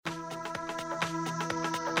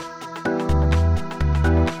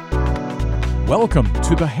Welcome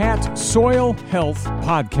to the HAT Soil Health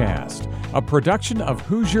Podcast, a production of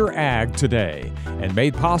Hoosier Ag Today, and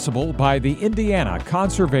made possible by the Indiana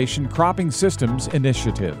Conservation Cropping Systems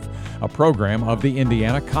Initiative, a program of the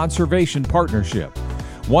Indiana Conservation Partnership.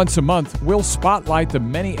 Once a month, we'll spotlight the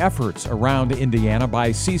many efforts around Indiana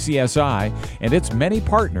by CCSI and its many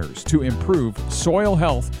partners to improve soil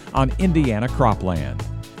health on Indiana cropland.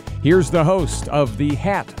 Here's the host of the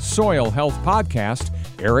HAT Soil Health Podcast,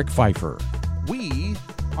 Eric Pfeiffer. We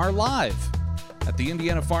are live at the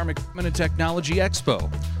Indiana Farm Equipment and Technology Expo.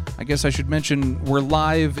 I guess I should mention we're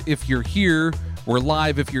live if you're here. We're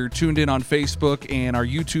live if you're tuned in on Facebook and our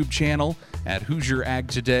YouTube channel at Hoosier Ag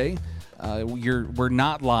Today. We're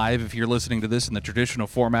not live if you're listening to this in the traditional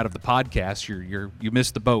format of the podcast. You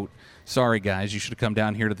missed the boat. Sorry, guys. You should have come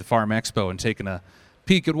down here to the Farm Expo and taken a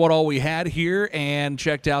peek at what all we had here and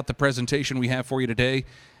checked out the presentation we have for you today.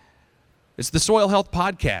 It's the Soil Health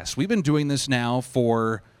Podcast. We've been doing this now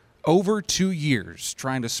for over 2 years,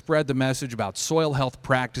 trying to spread the message about soil health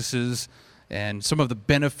practices and some of the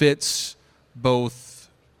benefits both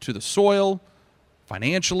to the soil,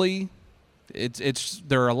 financially.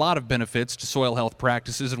 There are a lot of benefits to soil health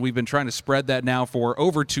practices, and we've been trying to spread that now for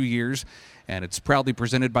over 2 years, and it's proudly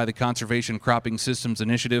presented by the Conservation Cropping Systems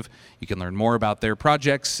Initiative. You can learn more about their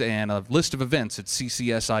projects and a list of events at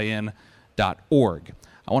ccsin.org.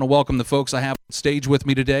 I want to welcome the folks I have on stage with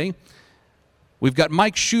me today. We've got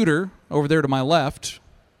Mike Shooter over there to my left,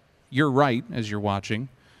 your right as you're watching.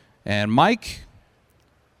 And Mike,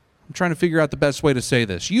 I'm trying to figure out the best way to say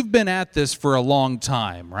this. You've been at this for a long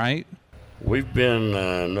time, right? We've been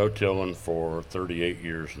no-tilling for 38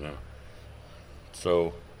 years now.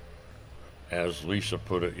 So, as Lisa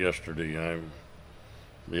put it yesterday, I'm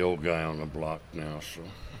the old guy on the block now. So,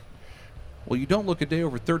 well, you don't look a day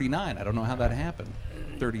over 39. I don't know how that happened.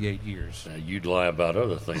 38 years. You'd lie about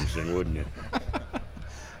other things then, wouldn't you?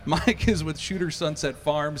 Mike is with Shooter Sunset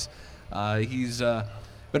Farms. He's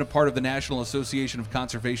been a part of the National Association of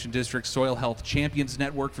Conservation Districts Soil Health Champions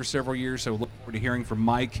Network for several years, so look forward to hearing from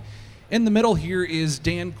Mike. In the middle here is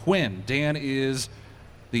Dan Quinn. Dan is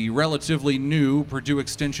the relatively new Purdue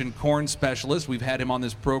Extension corn specialist. We've had him on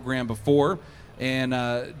this program before. And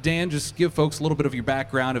Dan, just give folks a little bit of your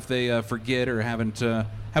background if they forget or haven't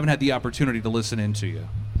had the opportunity to listen into you.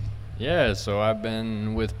 Yeah, so I've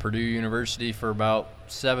been with Purdue University for about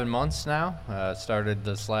 7 months now. Started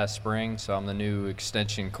this last spring, so I'm the new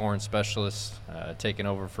Extension corn specialist, taking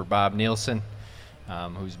over for Bob Nielsen,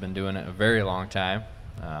 who's been doing it a very long time.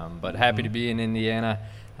 But happy to be in Indiana.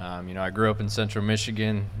 I grew up in central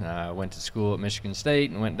Michigan, went to school at Michigan State,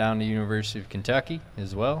 and went down to University of Kentucky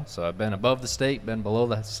as well. So I've been above the state, been below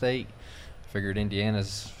the state. Figured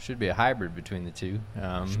Indiana's should be a hybrid between the two.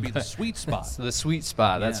 Should be the sweet spot. The sweet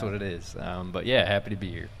spot, that's what it is. But yeah, happy to be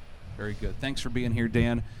here. Very good. Thanks for being here,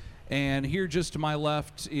 Dan. And here just to my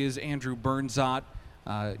left is Andrew Bernzot.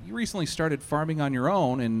 You recently started farming on your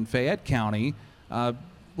own in Fayette County.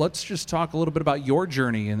 Let's just talk a little bit about your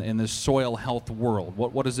journey in this soil health world.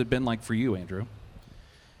 What has it been like for you, Andrew?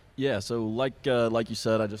 Yeah, so like you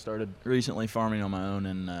said, I just started recently farming on my own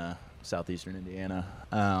in southeastern Indiana.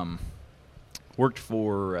 Worked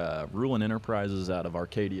for Rulin Enterprises out of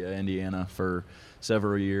Arcadia, Indiana for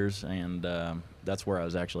several years, and that's where I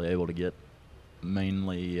was actually able to get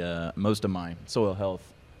mainly most of my soil health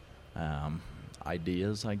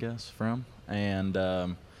ideas, I guess, from.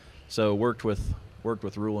 And so worked with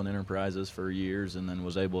Rulin Enterprises for years, and then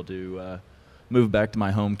was able to move back to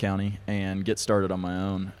my home county and get started on my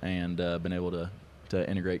own, and been able to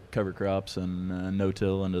integrate cover crops and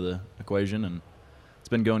no-till into the equation, and it's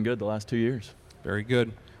been going good the last 2 years. Very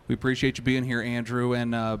good. We appreciate you being here, Andrew.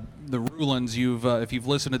 And the Rulins, if you've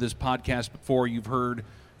listened to this podcast before, you've heard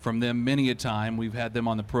from them many a time. We've had them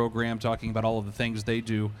on the program talking about all of the things they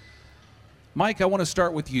do. Mike, I want to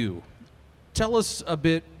start with you. Tell us a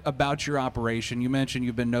bit about your operation. You mentioned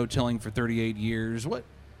you've been no-tilling for 38 years. What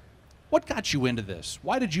got you into this?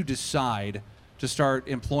 Why did you decide to start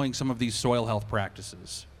employing some of these soil health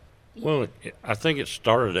practices? Well, I think it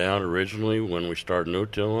started out originally when we started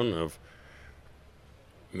no-tilling.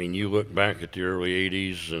 You look back at the early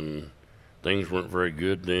 80s and things weren't very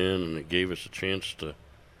good then, and it gave us a chance to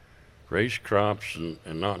raise crops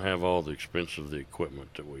and not have all the expense of the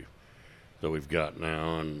equipment that we've got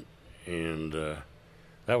now. And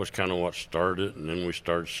that was kind of what started, and then we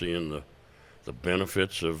started seeing the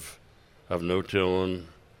benefits of no-tilling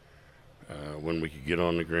when we could get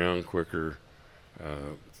on the ground quicker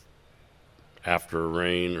after a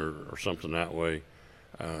rain or something that way.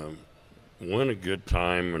 Went a good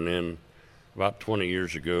time, and then about 20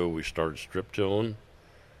 years ago we started strip tilling.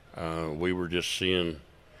 We were just seeing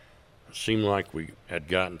seemed like we had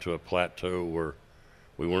gotten to a plateau where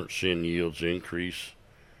we weren't seeing yields increase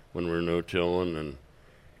when we were no-tilling,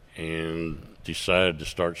 and decided to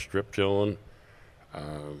start strip tilling.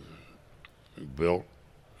 Built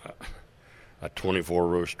a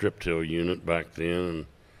 24-row strip till unit back then,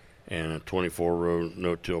 and a 24-row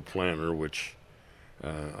no-till planter, which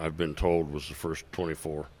I've been told was the first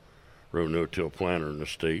 24-row no-till planter in the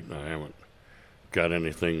state. I haven't got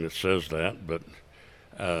anything that says that, but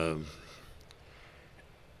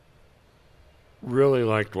really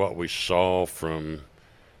liked what we saw from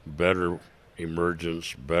better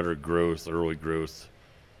emergence, better growth, early growth,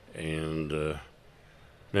 and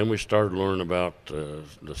then we started learning about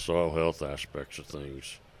the soil health aspects of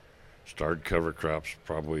things. Started cover crops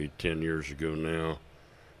probably 10 years ago now.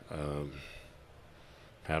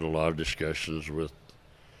 Had a lot of discussions with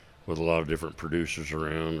a lot of different producers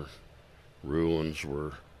around. Rulins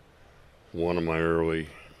were one of my early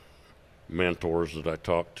mentors that I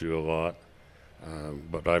talked to a lot.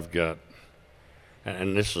 But I've got,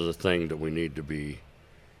 and this is a thing that we need to be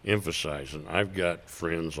emphasizing, I've got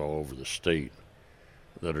friends all over the state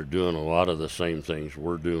that are doing a lot of the same things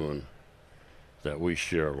we're doing, that we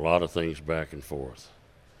share a lot of things back and forth.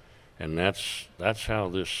 And that's how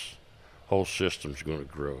this whole system's going to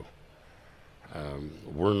grow.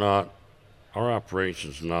 Our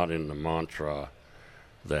operation's not in the mantra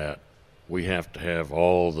that we have to have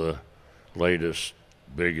all the latest,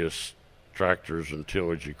 biggest tractors and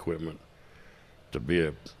tillage equipment to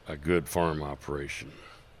be a good farm operation.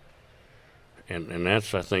 And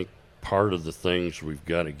that's, I think, part of the things we've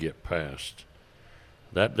got to get past.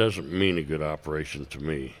 That doesn't mean a good operation to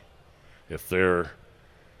me. If they're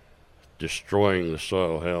destroying the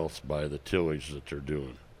soil health by the tillage that they're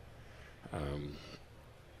doing.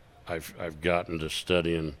 I've gotten to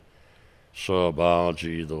studying soil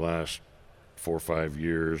biology the last 4 or 5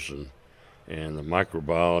 years, and the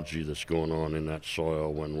microbiology that's going on in that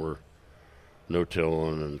soil when we're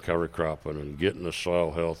no-tilling and cover cropping and getting the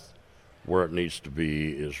soil health where it needs to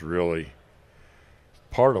be is really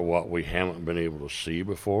part of what we haven't been able to see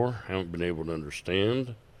before, haven't been able to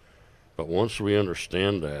understand. But once we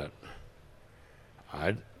understand that,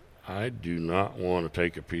 I do not want to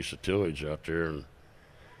take a piece of tillage out there and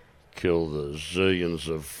kill the zillions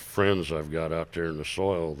of friends I've got out there in the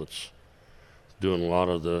soil that's doing a lot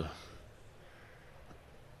of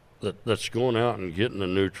that's going out and getting the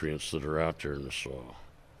nutrients that are out there in the soil.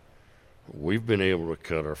 We've been able to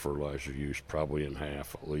cut our fertilizer use probably in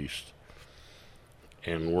half at least,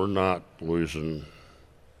 and we're not losing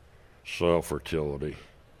soil fertility.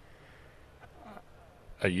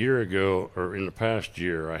 A year ago, or in the past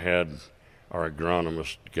year, I had our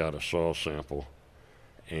agronomist got a soil sample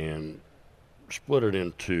and split it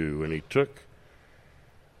in two, and he took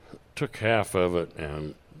half of it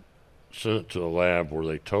and sent it to a lab where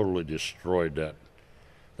they totally destroyed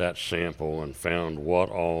that sample and found what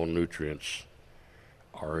all nutrients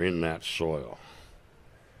are in that soil,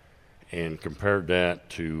 and compared that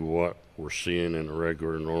to what we're seeing in a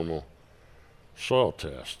regular normal soil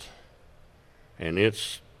test. And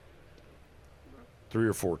it's 3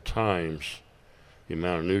 or 4 times the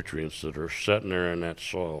amount of nutrients that are sitting there in that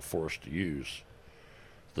soil for us to use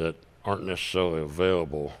that aren't necessarily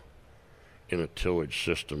available in a tillage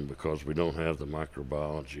system because we don't have the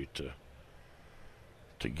microbiology to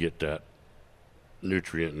get that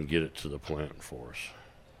nutrient and get it to the plant for us.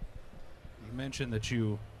 You mentioned that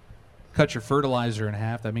you cut your fertilizer in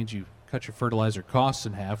half. That means you cut your fertilizer costs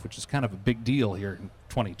in half, which is kind of a big deal here in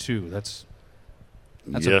 22. That's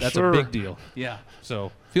Yes, a big deal. Yeah.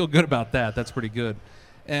 So feel good about that. That's pretty good.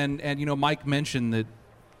 And you know, Mike mentioned that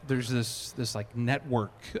there's this like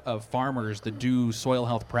network of farmers that do soil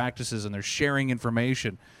health practices and they're sharing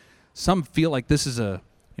information. Some feel like this is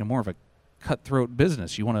more of a cutthroat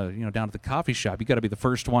business. You want to, down at the coffee shop, you got to be the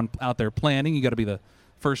first one out there planting. You got to be the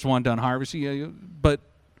first one done harvesting. But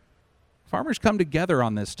farmers come together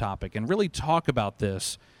on this topic and really talk about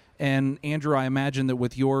this. And Andrew, I imagine that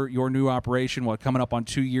with your new operation, coming up on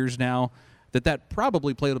 2 years now, that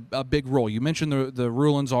probably played a big role. You mentioned the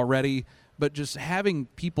Rulins already, but just having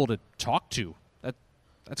people to talk to,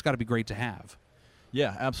 that's got to be great to have.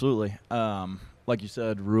 Yeah, absolutely. Like you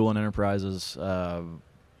said, Rulin Enterprises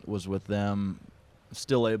was with them,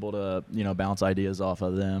 still able to bounce ideas off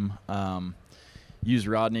of them. Use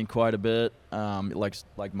Rodney quite a bit.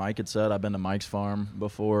 Like Mike had said, I've been to Mike's farm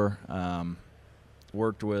before.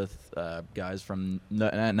 Worked with guys from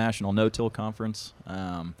National No-Till Conference.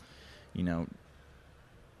 I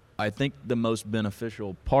think the most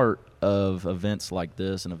beneficial part of events like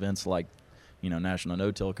this and events like National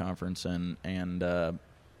No-Till Conference and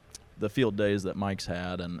the field days that Mike's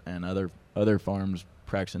had and other farms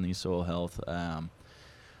practicing these soil health,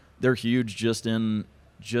 they're huge just in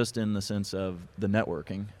the sense of the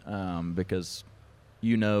networking, because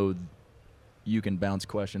you can bounce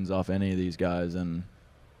questions off any of these guys, and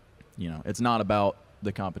it's not about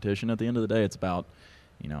the competition at the end of the day. It's about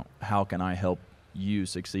how can I help you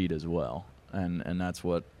succeed as well, and that's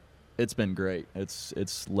what it's been great.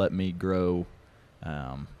 It's let me grow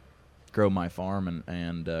my farm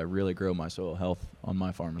and really grow my soil health on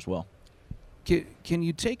my farm as well. Can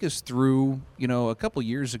you take us through, a couple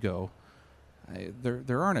years ago,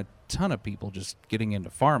 there aren't a ton of people just getting into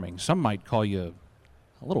farming. Some might call you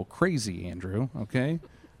a little crazy, Andrew, okay?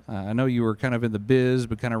 I know you were kind of in the biz,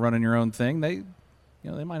 but kind of running your own thing. They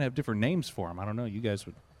might have different names for them. I don't know. You guys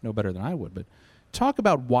would know better than I would. But talk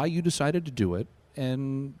about why you decided to do it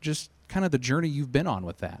and just kind of the journey you've been on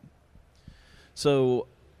with that. So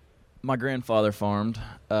my grandfather farmed.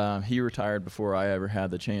 He retired before I ever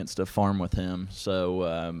had the chance to farm with him.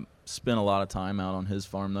 So spent a lot of time out on his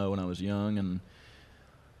farm, though, when I was young. And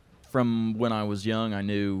from when I was young, I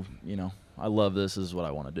knew, I love this. This is what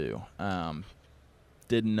I want to do.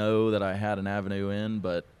 Didn't know that I had an avenue in,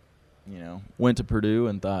 but, went to Purdue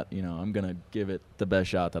and thought, I'm going to give it the best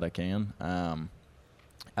shot that I can.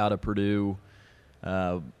 Out of Purdue,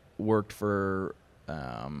 worked for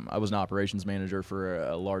I was an operations manager for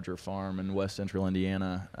a larger farm in west central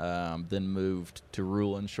Indiana, then moved to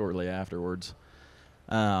Rulin shortly afterwards.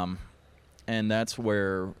 And that's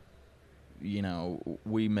where,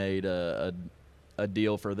 we made a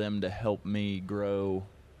deal for them to help me grow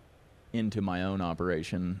into my own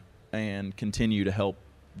operation and continue to help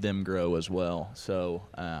them grow as well. So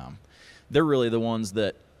they're really the ones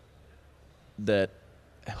that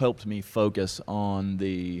helped me focus on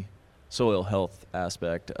the soil health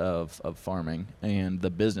aspect of farming and the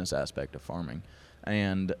business aspect of farming.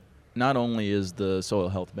 And not only is the soil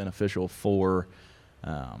health beneficial for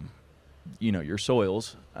your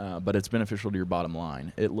soils, but it's beneficial to your bottom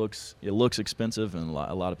line. It looks expensive, and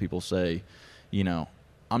a lot of people say,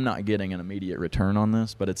 I'm not getting an immediate return on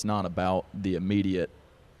this, but it's not about the immediate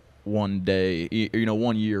 1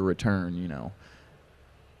 year return.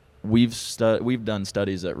 We've done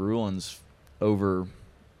studies at Rulin's over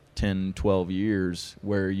 10, 12 years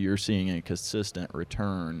where you're seeing a consistent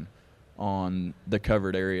return on the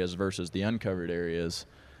covered areas versus the uncovered areas.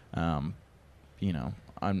 I'm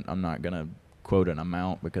not going to quote an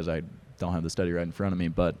amount because I don't have the study right in front of me,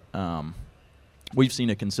 but we've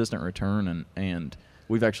seen a consistent return, and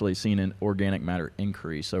we've actually seen an organic matter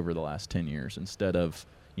increase over the last 10 years instead of,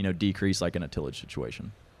 decrease like in a tillage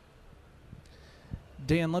situation.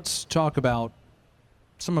 Dan, let's talk about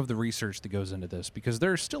some of the research that goes into this, because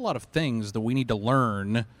there are still a lot of things that we need to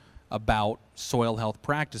learn about soil health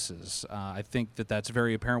practices. I think that's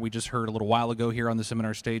very apparent. We just heard a little while ago here on the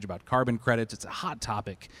seminar stage about carbon credits. It's a hot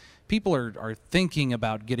topic. People are thinking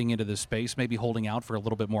about getting into this space, maybe holding out for a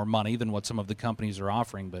little bit more money than what some of the companies are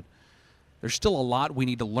offering, but there's still a lot we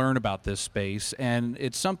need to learn about this space, and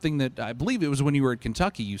it's something that I believe it was when you were at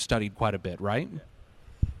Kentucky you studied quite a bit, right?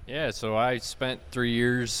 Yeah, so I spent 3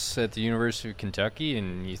 years at the University of Kentucky,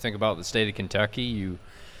 and you think about the state of Kentucky,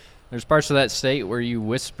 there's parts of that state where you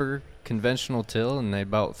whisper conventional till and they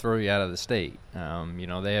about throw you out of the state. They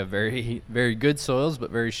have very, very good soils, but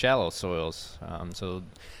very shallow soils. So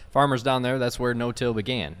farmers down there, that's where no-till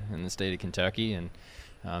began in the state of Kentucky, and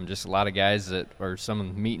just a lot of guys that are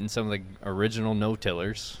meeting some of the original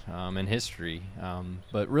no-tillers in history.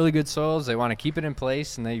 But really good soils, they want to keep it in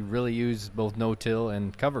place, and they really use both no-till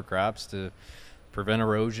and cover crops to prevent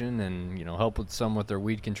erosion and help with their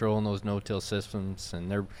weed control in those no-till systems.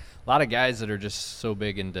 And there are a lot of guys that are just so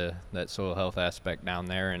big into that soil health aspect down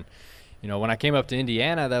there. And when I came up to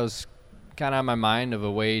Indiana, that was kind of on my mind of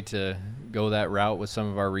a way to go that route with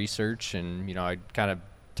some of our research. And I kind of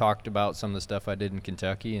talked about some of the stuff I did in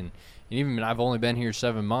Kentucky, and even I've only been here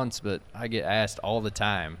 7 months, but I get asked all the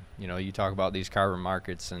time. You talk about these carbon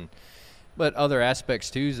markets but other aspects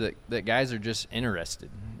too is that guys are just interested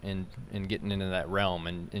in getting into that realm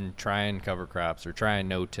and trying cover crops or trying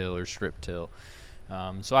no-till or strip-till.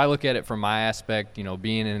 So I look at it from my aspect,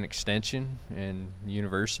 being an extension in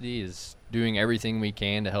university is doing everything we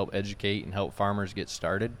can to help educate and help farmers get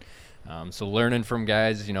started. So learning from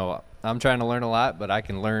guys, I'm trying to learn a lot, but I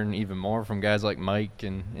can learn even more from guys like Mike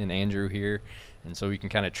and Andrew here. And so we can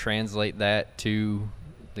kind of translate that to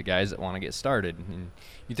the guys that want to get started. And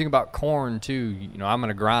you think about corn too, I'm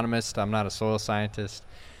an agronomist, I'm not a soil scientist.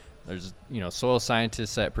 There's, soil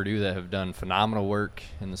scientists at Purdue that have done phenomenal work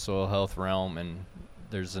in the soil health realm. And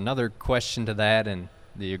there's another question to that and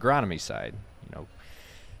the agronomy side.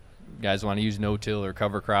 guys want to use no-till or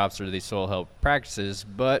cover crops or these soil health practices,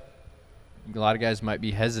 but a lot of guys might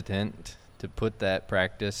be hesitant to put that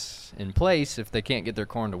practice in place if they can't get their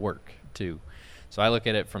corn to work too. So I look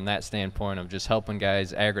at it from that standpoint of just helping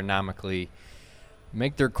guys agronomically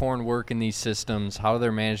make their corn work in these systems, how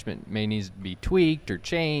their management may need to be tweaked or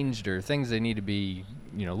changed, or things they need to be,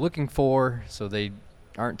 looking for so they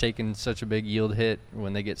aren't taking such a big yield hit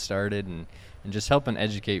when they get started, and just helping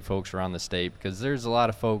educate folks around the state, because there's a lot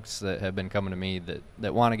of folks that have been coming to me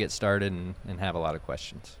that want to get started and have a lot of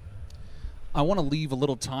questions. I want to leave a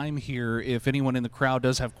little time here if anyone in the crowd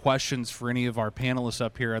does have questions for any of our panelists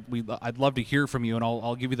up here. I'd love to hear from you, and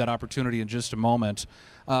I'll give you that opportunity in just a moment.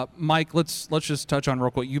 Mike, let's just touch on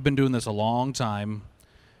real quick. You've been doing this a long time,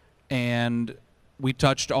 and we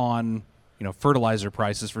touched on fertilizer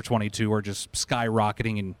prices for 22 are just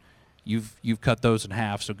skyrocketing, and you've cut those in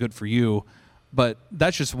half, so good for you. But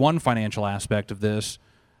that's just one financial aspect of this.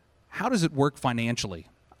 How does it work financially?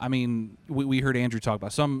 I mean, we heard Andrew talk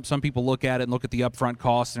about some people look at it and look at the upfront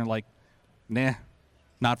costs and they're like, nah,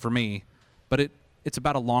 not for me. But it's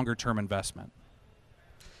about a longer-term investment.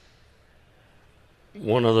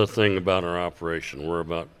 One other thing about our operation, we're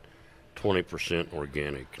about 20%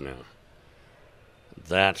 organic now.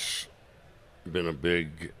 That's been a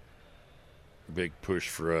big push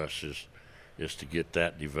for us is to get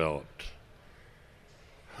that developed.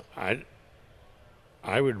 I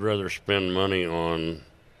would rather spend money on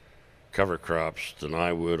cover crops than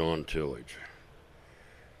I would on tillage.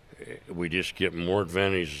 We just get more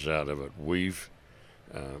advantages out of it.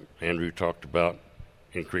 Andrew talked about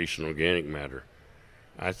increasing organic matter.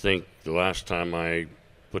 I think the last time I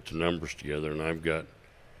put the numbers together, and I've got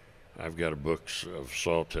a book of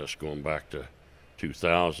soil tests going back to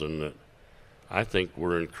 2000, that I think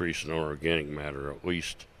we're increasing our organic matter at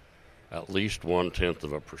least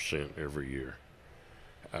 0.1% every year.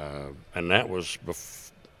 And that was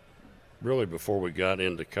really before we got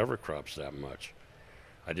into cover crops that much.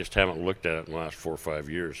 I just haven't looked at it in the last 4 or 5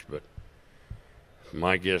 years, but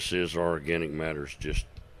my guess is our organic matter is just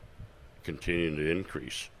continuing to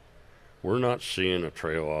increase. We're not seeing a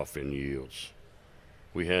trail off in yields.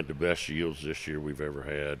 We had the best yields this year we've ever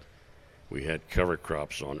had. We had cover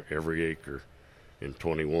crops on every acre in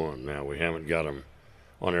 21. Now, we haven't got them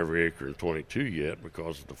on every acre in 22 yet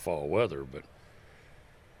because of the fall weather, but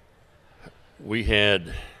we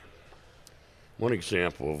had one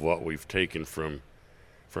example of what we've taken from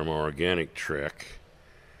our organic trek.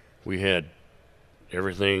 We had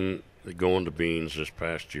everything that going to beans this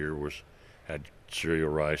past year had cereal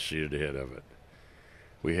rye seeded ahead of it.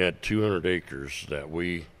 We had 200 acres that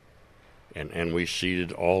we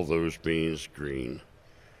seeded all those beans green,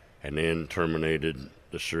 and then terminated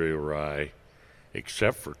the cereal rye,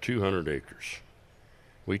 except for 200 acres.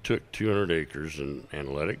 We took 200 acres and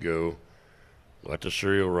let it go. Let the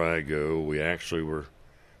cereal rye go. We actually were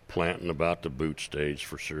planting about the boot stage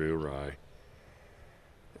for cereal rye.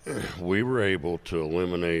 We were able to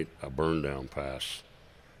eliminate a burn down pass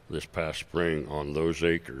this past spring on those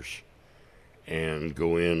acres and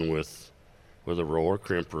go in with a roller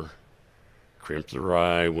crimper, crimp the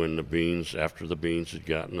rye after the beans had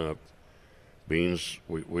gotten up. Beans,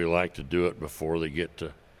 we like to do it before they get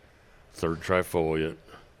to third trifoliate.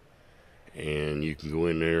 And you can go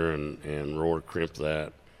in there and roller crimp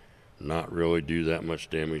that, not really do that much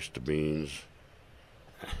damage to beans.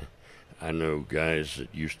 I know guys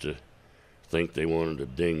that used to think they wanted to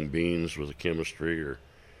ding beans with a chemistry or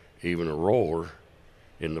even a roller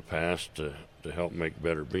in the past to help make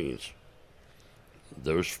better beans.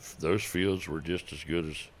 Those fields were just as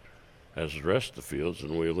good as the rest of the fields,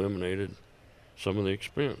 and we eliminated some of the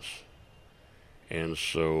expense. And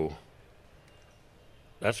so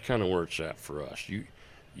that's kind of where it's at for us.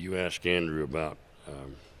 You asked Andrew about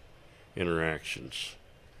interactions.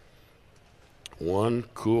 One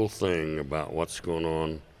cool thing about what's going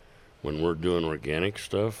on when we're doing organic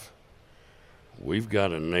stuff, we've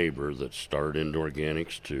got a neighbor that started into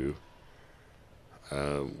organics too.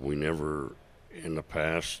 We never, in the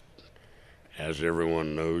past, as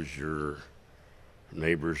everyone knows, your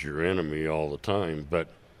neighbor's your enemy all the time, but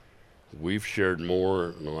we've shared more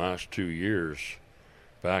in the last 2 years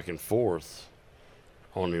back and forth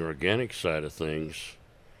on the organic side of things,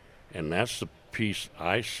 and that's the piece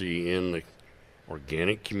I see in the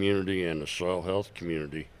organic community and the soil health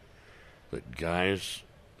community, that guys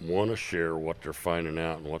want to share what they're finding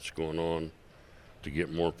out and what's going on to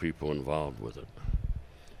get more people involved with it.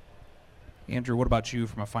 Andrew, what about you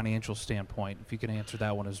from a financial standpoint, if you can answer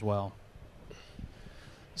that one as well?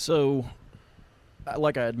 So,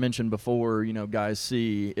 like I had mentioned before, guys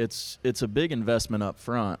see it's a big investment up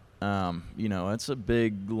front, It's a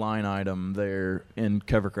big line item there in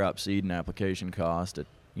cover crop seed and application cost. It,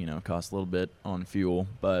 costs a little bit on fuel.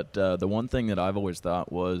 But the one thing that I've always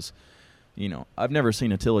thought was, I've never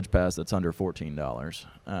seen a tillage pass that's under $14.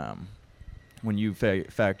 When you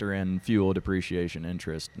factor in fuel, depreciation,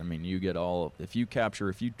 interest, I mean, you get if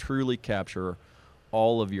you truly capture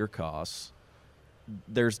all of your costs,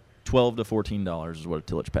 there's $12 to $14 is what a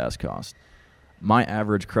tillage pass costs. My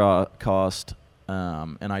average cost,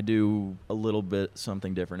 and I do a little bit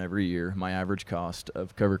something different every year, my average cost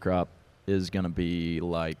of cover crop is going to be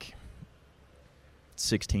like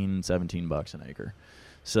 $16, $17 an acre.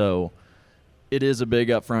 So it is a big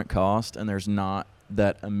upfront cost, and there's not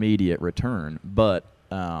that immediate return. But,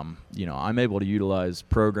 I'm able to utilize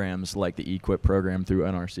programs like the EQIP program through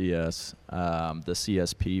NRCS, the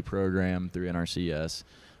CSP program through NRCS.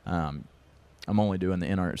 I'm only doing the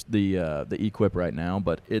EQIP right now,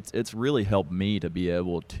 but it's really helped me to be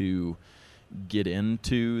able to get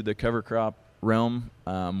into the cover crop realm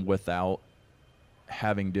without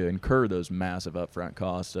having to incur those massive upfront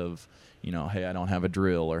costs of, hey, I don't have a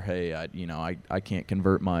drill, or hey, I can't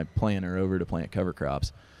convert my planter over to plant cover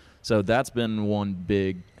crops. So that's been one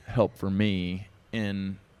big help for me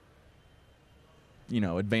in,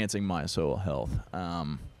 advancing my soil health.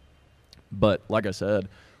 But like I said,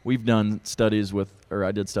 we've done studies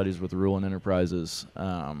I did studies with Ruling Enterprises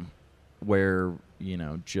where,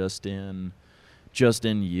 just in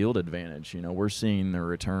yield advantage, we're seeing the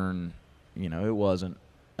return, it wasn't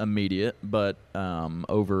immediate, but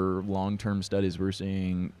over long-term studies, we're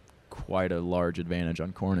seeing quite a large advantage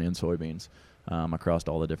on corn and soybeans across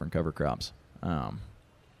all the different cover crops.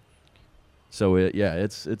 So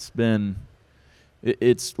it's been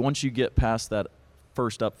once you get past that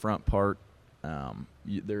first upfront part,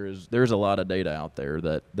 there's a lot of data out there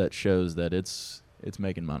that shows that it's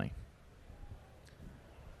making money.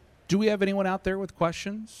 Do we have anyone out there with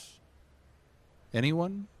questions?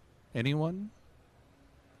 Anyone? Bueller?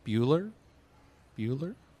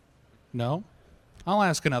 No? I'll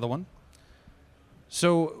ask another one.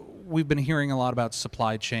 So we've been hearing a lot about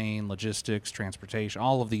supply chain, logistics, transportation,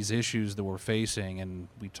 all of these issues that we're facing, and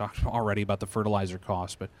we talked already about the fertilizer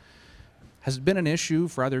cost, but has it been an issue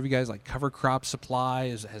for either of you guys, like cover crop supply?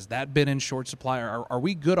 Has that been in short supply? Are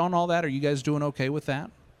we good on all that? Are you guys doing okay with that?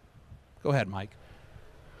 Go ahead, Mike.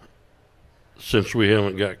 Since we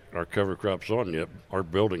haven't got our cover crops on yet, our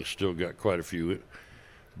building's still got quite a few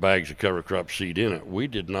bags of cover crop seed in it. We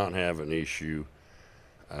did not have an issue,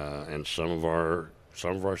 and some of our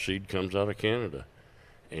seed comes out of Canada,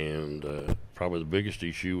 and probably the biggest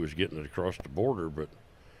issue was getting it across the border, but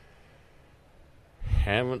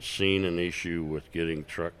haven't seen an issue with getting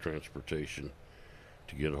truck transportation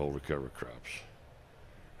to get a hold of cover crops.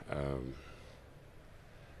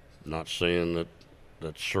 Not saying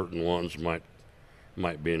that certain ones might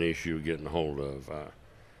be an issue getting a hold of.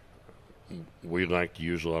 We like to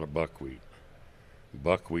use a lot of buckwheat.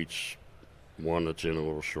 Buckwheat's one that's in a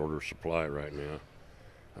little shorter supply right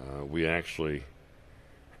now. We actually,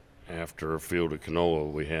 after a field of canola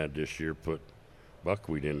we had this year, put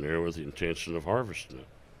buckwheat in there with the intention of harvesting it.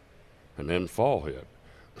 And then fall hit.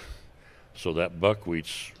 So that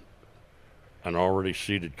buckwheat's an already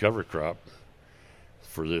seeded cover crop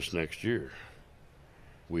for this next year.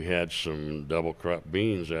 We had some double crop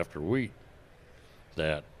beans after wheat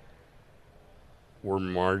that were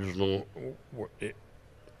marginal.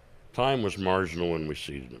 Time was marginal when we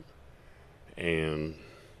seeded them. And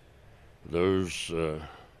those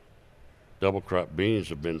double crop beans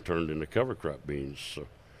have been turned into cover crop beans. So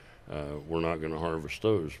we're not going to harvest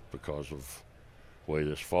those because of the way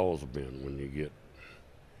this fall's been. When you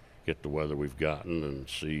get the weather we've gotten and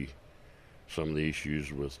see some of the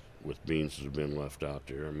issues with beans that have been left out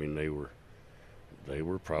there. I mean, they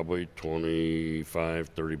were probably 25,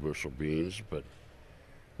 30 bushel beans, but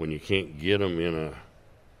when you can't get them in a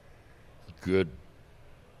good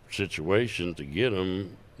situation to get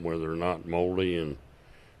them where they're not moldy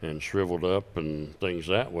and shriveled up and things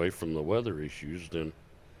that way from the weather issues, then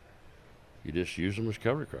you just use them as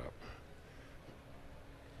cover crop.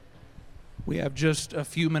 We have just a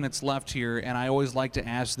few minutes left here, and I always like to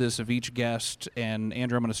ask this of each guest. And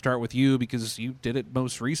Andrew, I'm going to start with you because you did it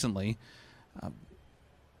most recently.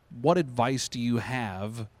 What advice do you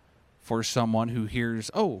have for someone who hears,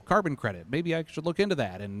 oh, carbon credit, maybe I should look into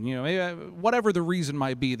that, and maybe whatever the reason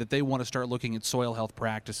might be that they want to start looking at soil health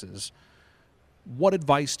practices? What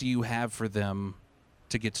advice do you have for them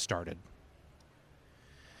to get started?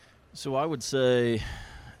 So I would say,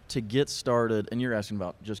 to get started, and you're asking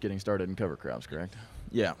about just getting started in cover crops, correct?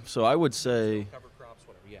 Yeah. So I would say, cover crops,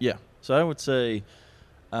 whatever. Yeah. So I would say,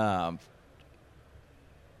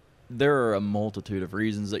 there are a multitude of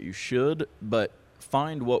reasons that you should, but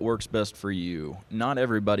find what works best for you. Not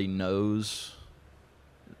everybody knows.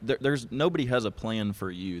 Nobody has a plan for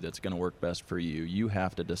you that's going to work best for you. You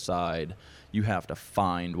have to decide. You have to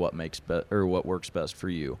find what what works best for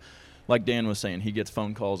you. Like Dan was saying, he gets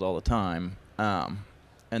phone calls all the time,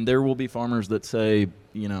 and there will be farmers that say,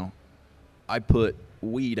 I put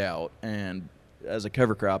weed out and as a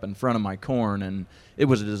cover crop in front of my corn, and it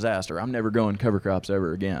was a disaster. I'm never growing cover crops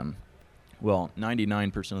ever again. Well,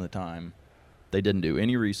 99% of the time, they didn't do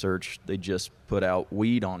any research. They just put out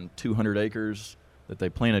weed on 200 acres that they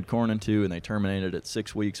planted corn into, and they terminated it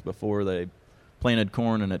 6 weeks before they planted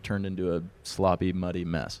corn, and it turned into a sloppy, muddy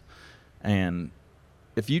mess. And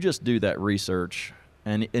if you just do that research,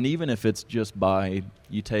 and even if it's just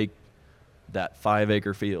you take that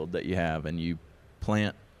 5-acre field that you have and you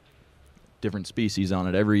plant different species on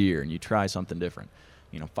it every year, and you try something different.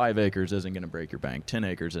 5 acres isn't going to break your bank. 10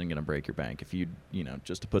 acres isn't going to break your bank if you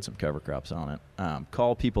just to put some cover crops on it.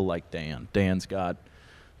 Call people like Dan. Dan's got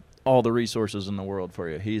all the resources in the world for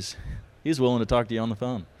you. He's willing to talk to you on the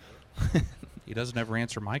phone. He doesn't ever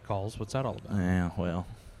answer my calls. What's that all about? Yeah, well,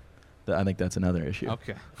 I think that's another issue.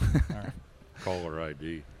 Okay. All right. Caller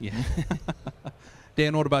ID. Yeah.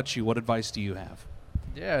 Dan, what about you? What advice do you have?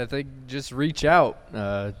 Yeah, I think just reach out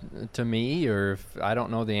to me, or if I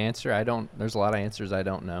don't know the answer, there's a lot of answers I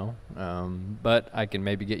don't know, but I can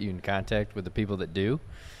maybe get you in contact with the people that do.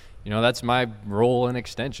 That's my role in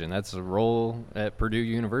Extension. That's a role at Purdue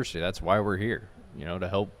University. That's why we're here, to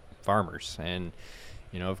help farmers. And,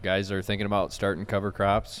 if guys are thinking about starting cover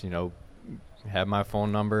crops, have my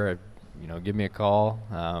phone number, give me a call.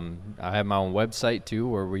 I have my own website too,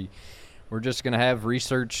 where we're just going to have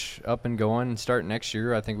research up and going and start next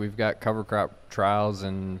year. I think we've got cover crop trials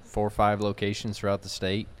in 4 or 5 locations throughout the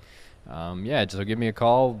state. So give me a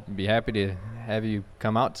call. Be happy to have you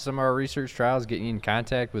come out to some of our research trials, get you in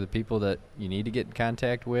contact with the people that you need to get in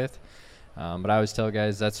contact with. But I always tell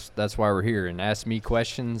guys that's why we're here, and ask me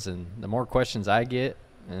questions. And the more questions I get,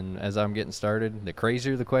 and as I'm getting started, the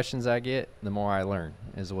crazier the questions I get, the more I learn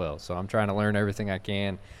as well. So I'm trying to learn everything I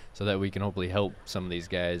can so that we can hopefully help some of these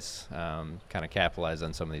guys kind of capitalize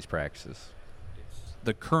on some of these practices.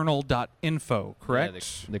 Thekernel.info, correct?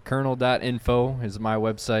 Yeah, thekernel.info is my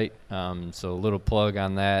website. So a little plug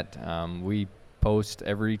on that. We post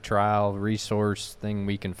every trial resource thing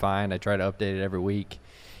we can find. I try to update it every week.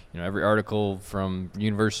 Every article from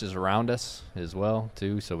universities around us as well,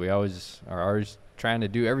 too. So we are always trying to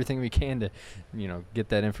do everything we can to, get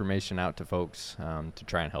that information out to folks to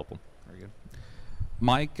try and help them. Very good.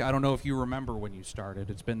 Mike, I don't know if you remember when you started.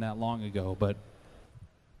 It's been that long ago, but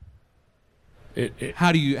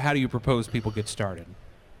how do you propose people get started?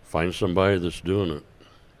 Find somebody that's doing it.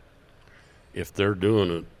 If they're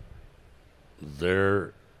doing it,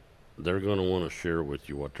 they're going to want to share with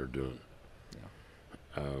you what they're doing.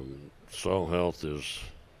 Yeah. Soil health is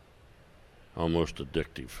almost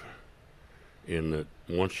addictive in that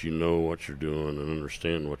once you know what you're doing and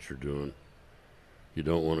understand what you're doing, you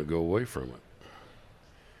don't want to go away from it.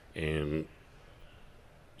 And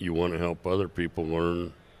you want to help other people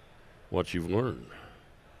learn what you've learned.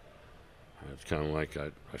 It's kind of like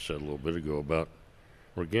I said a little bit ago about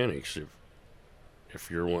organics.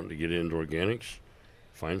 If you're wanting to get into organics,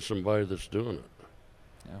 find somebody that's doing it.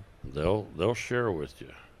 Yeah. They'll share with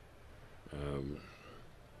you.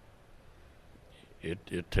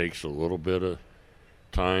 It takes a little bit of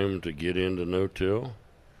time to get into no-till.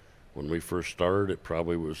 When we first started, it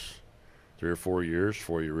probably was 3 or 4 years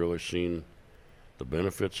before you really seen the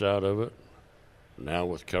benefits out of it. Now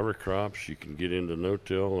with cover crops, you can get into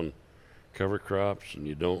no-till and cover crops, and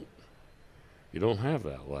you don't have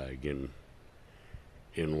that lag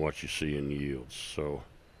in what you see in yields. So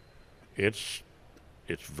it's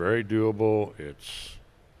very doable.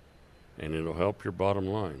 And it'll help your bottom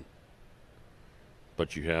line.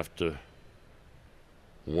 But you have to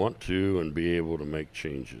want to and be able to make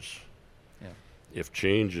changes. Yeah. If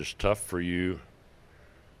change is tough for you,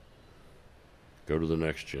 go to the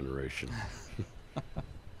next generation.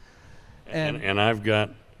 and I've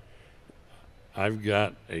got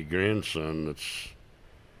a grandson that's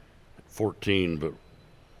 14, but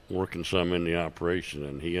working some in the operation,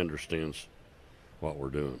 and he understands what we're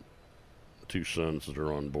doing. 2 sons that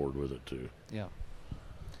are on board with it too. Yeah.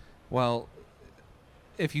 Well,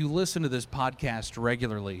 if you listen to this podcast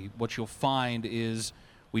regularly, what you'll find is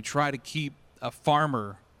we try to keep a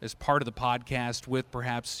farmer as part of the podcast with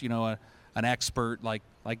perhaps, an expert like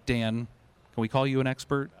Dan. Can we call you an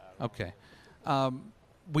expert? Okay.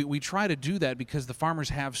 We try to do that because the farmers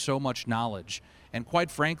have so much knowledge. And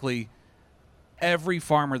quite frankly, every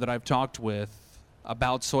farmer that I've talked with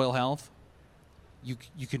about soil health, you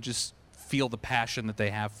can just feel the passion that they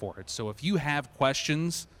have for it. So if you have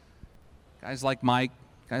questions, guys like Mike,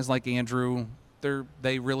 guys like Andrew,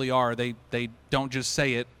 they really are. They don't just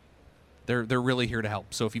say it. They're really here to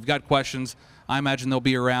help. So if you've got questions, I imagine they'll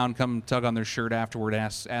be around. Come tug on their shirt afterward,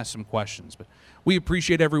 ask some questions. But we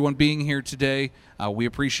appreciate everyone being here today. We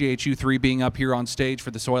appreciate you three being up here on stage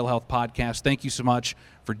for the Soil Health Podcast. Thank you so much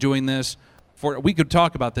for doing this. We could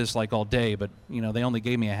talk about this like all day, but they only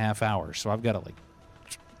gave me a half hour, so I've got to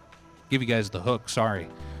give you guys the hook. Sorry.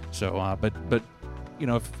 So, but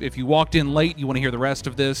if you walked in late, you want to hear the rest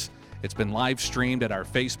of this. It's been live streamed at our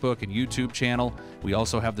Facebook and YouTube channel. We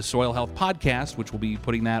also have the Soil Health Podcast, which we'll be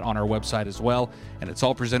putting that on our website as well. And it's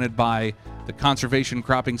all presented by the Conservation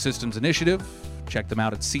Cropping Systems Initiative. Check them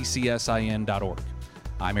out at ccsin.org.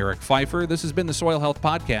 I'm Eric Pfeiffer. This has been the Soil Health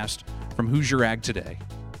Podcast from Hoosier Ag Today.